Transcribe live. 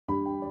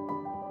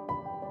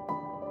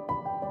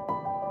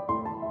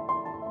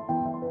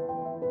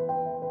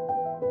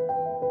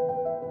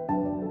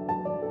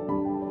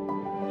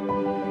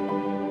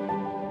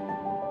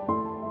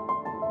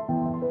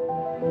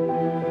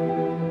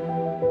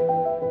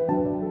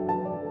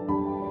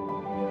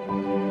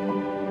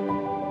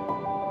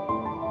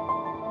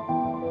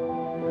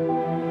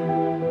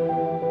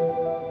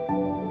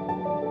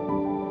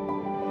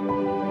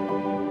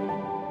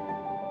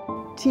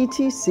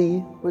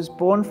TTC was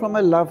born from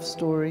a love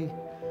story,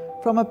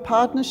 from a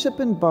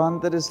partnership and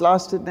bond that has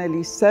lasted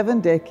nearly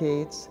 7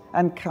 decades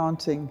and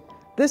counting.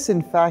 This,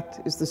 in fact,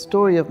 is the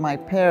story of my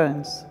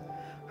parents,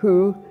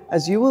 who,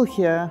 as you will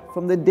hear,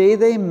 from the day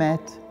they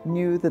met,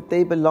 knew that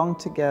they belonged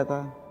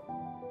together.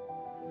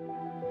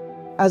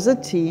 As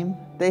a team,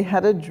 they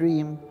had a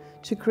dream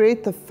to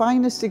create the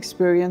finest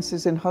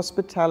experiences in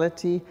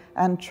hospitality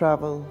and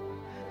travel.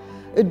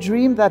 A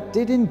dream that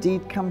did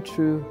indeed come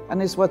true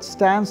and is what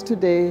stands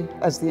today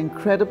as the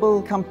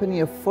incredible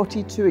company of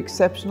 42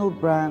 exceptional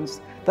brands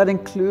that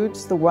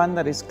includes the one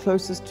that is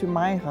closest to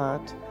my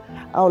heart,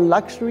 our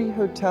luxury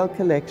hotel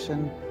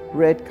collection,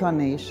 Red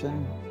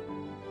Carnation.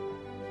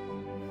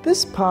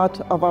 This part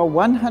of our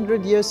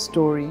 100-year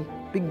story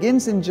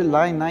begins in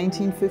July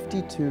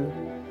 1952,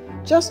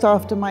 just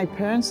after my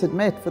parents had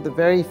met for the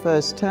very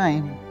first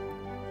time.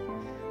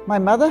 My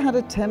mother had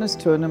a tennis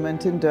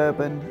tournament in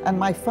Durban, and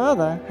my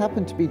father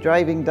happened to be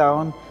driving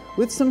down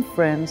with some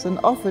friends and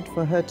offered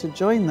for her to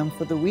join them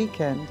for the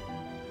weekend.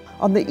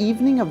 On the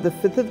evening of the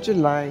 5th of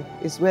July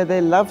is where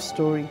their love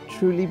story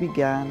truly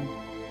began.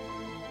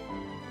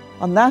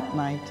 On that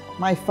night,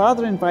 my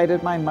father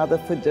invited my mother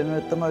for dinner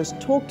at the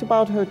most talked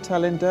about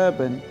hotel in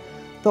Durban,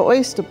 the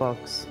Oyster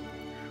Box,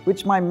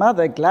 which my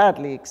mother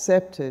gladly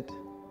accepted.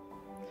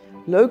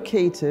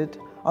 Located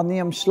on the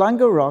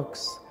Umhlanga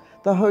Rocks,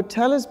 the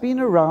hotel has been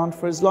around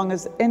for as long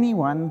as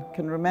anyone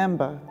can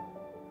remember.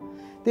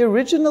 The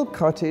original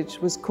cottage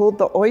was called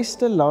the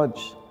Oyster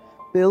Lodge,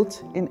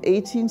 built in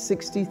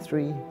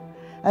 1863,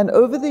 and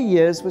over the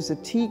years was a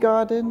tea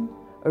garden,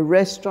 a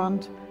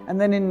restaurant, and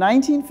then in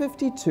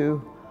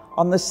 1952,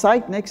 on the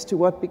site next to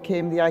what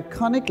became the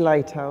iconic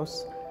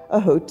lighthouse, a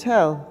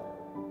hotel.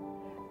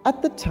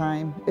 At the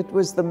time, it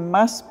was the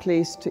must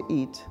place to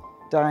eat,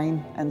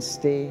 dine, and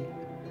stay.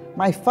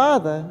 My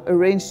father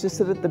arranged to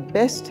sit at the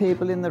best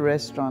table in the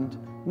restaurant,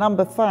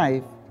 number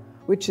 5,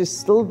 which is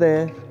still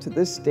there to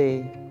this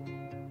day.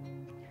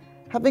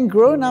 Having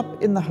grown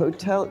up in the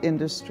hotel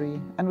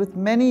industry and with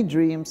many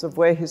dreams of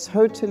where his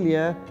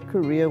hotelier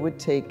career would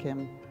take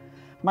him,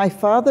 my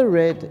father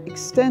read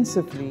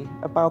extensively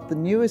about the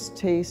newest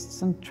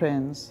tastes and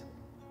trends.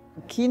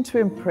 Keen to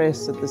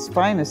impress at this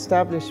fine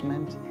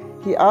establishment,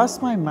 he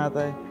asked my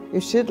mother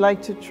if she'd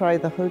like to try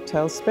the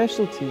hotel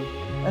specialty,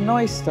 an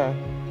oyster,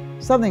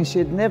 something she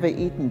had never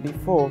eaten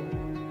before.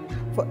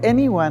 For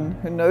anyone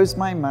who knows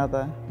my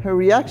mother, her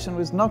reaction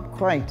was not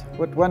quite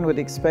what one would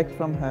expect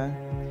from her.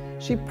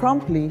 She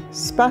promptly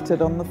spat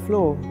it on the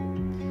floor.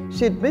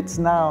 She admits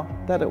now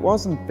that it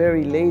wasn't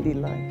very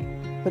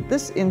ladylike, but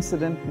this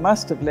incident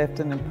must have left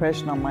an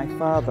impression on my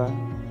father.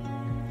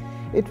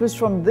 It was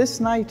from this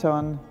night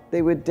on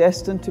they were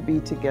destined to be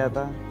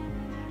together,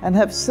 and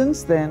have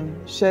since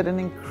then shared an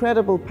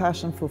incredible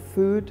passion for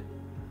food,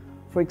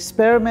 for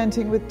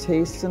experimenting with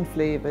tastes and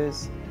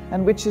flavors,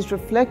 and which is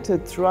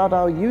reflected throughout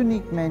our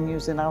unique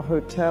menus in our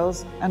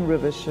hotels and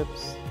river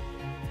ships.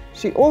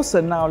 She also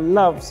now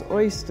loves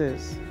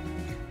oysters.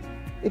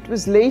 It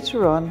was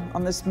later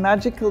on this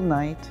magical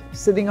night,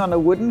 sitting on a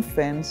wooden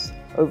fence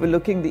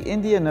overlooking the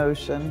Indian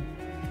Ocean,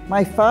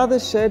 my father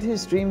shared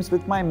his dreams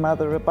with my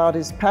mother about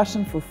his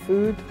passion for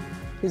food,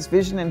 his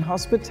vision in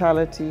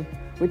hospitality,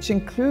 which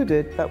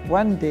included that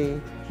one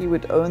day he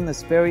would own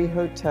this very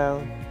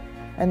hotel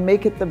and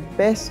make it the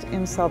best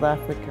in South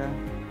Africa.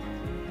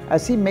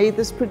 As he made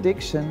this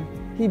prediction,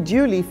 he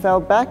duly fell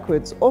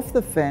backwards off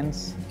the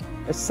fence,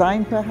 a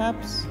sign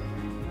perhaps.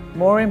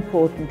 More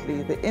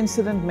importantly, the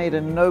incident made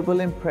a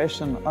noble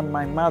impression on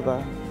my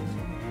mother.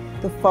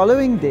 The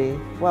following day,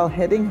 while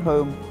heading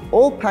home,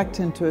 all packed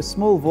into a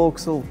small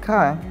Vauxhall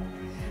car,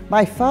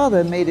 my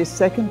father made his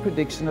second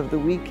prediction of the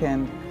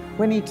weekend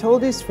when he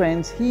told his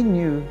friends he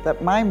knew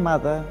that my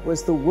mother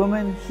was the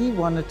woman he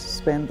wanted to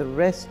spend the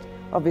rest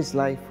of his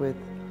life with,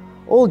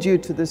 all due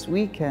to this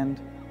weekend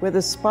where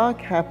the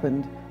spark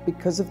happened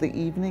because of the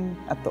evening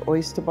at the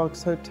Oyster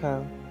Box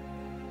Hotel.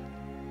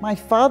 My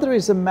father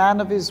is a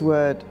man of his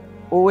word,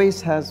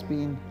 always has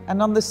been,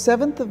 and on the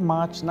 7th of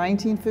March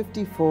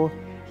 1954,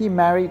 he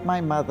married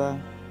my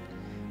mother.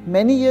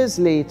 Many years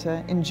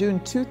later, in June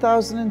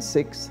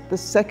 2006, the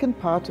second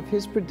part of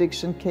his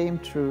prediction came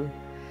true,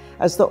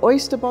 as the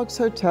Oyster Box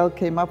Hotel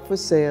came up for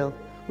sale,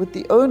 with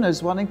the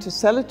owners wanting to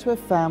sell it to a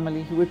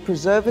family who would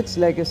preserve its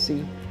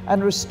legacy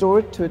and restore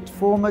it to its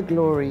former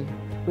glory,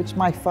 which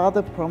my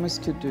father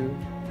promised to do.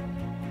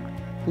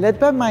 Led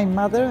by my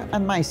mother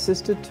and my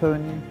sister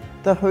Tony,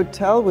 the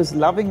hotel was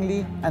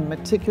lovingly and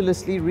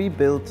meticulously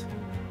rebuilt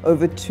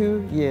over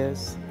 2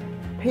 years,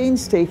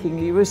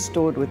 painstakingly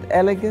restored with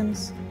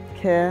elegance,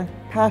 care,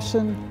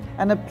 passion,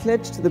 and a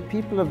pledge to the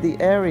people of the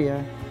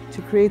area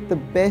to create the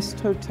best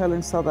hotel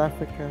in South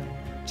Africa,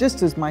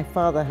 just as my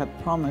father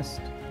had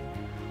promised.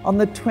 On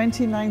the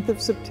 29th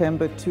of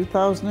September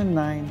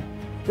 2009,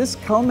 this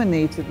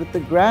culminated with the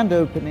grand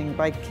opening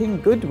by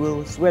King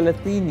Goodwill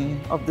Zwelithini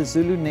of the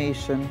Zulu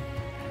Nation.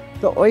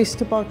 The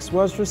Oyster Box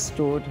was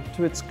restored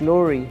to its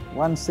glory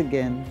once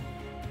again.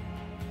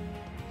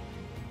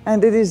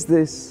 And it is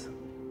this,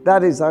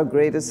 that is our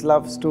greatest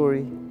love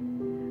story.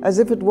 As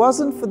if it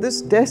wasn't for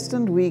this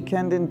destined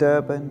weekend in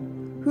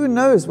Durban, who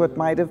knows what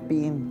might have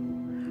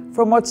been.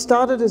 From what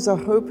started as a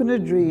hope and a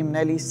dream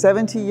nearly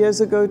 70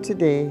 years ago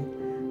today,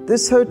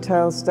 this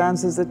hotel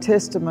stands as a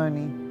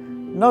testimony,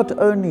 not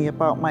only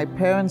about my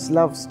parents'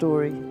 love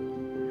story,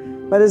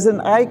 but as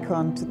an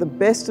icon to the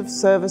best of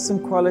service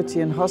and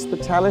quality and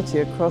hospitality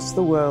across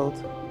the world.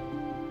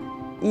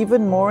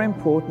 Even more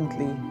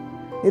importantly,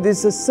 it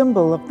is a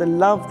symbol of the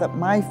love that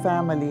my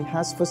family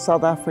has for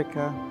South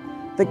Africa,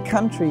 the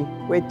country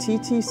where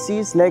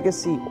TTC's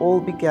legacy all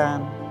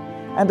began,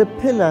 and a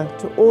pillar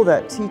to all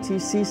that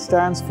TTC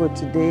stands for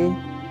today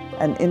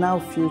and in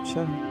our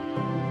future.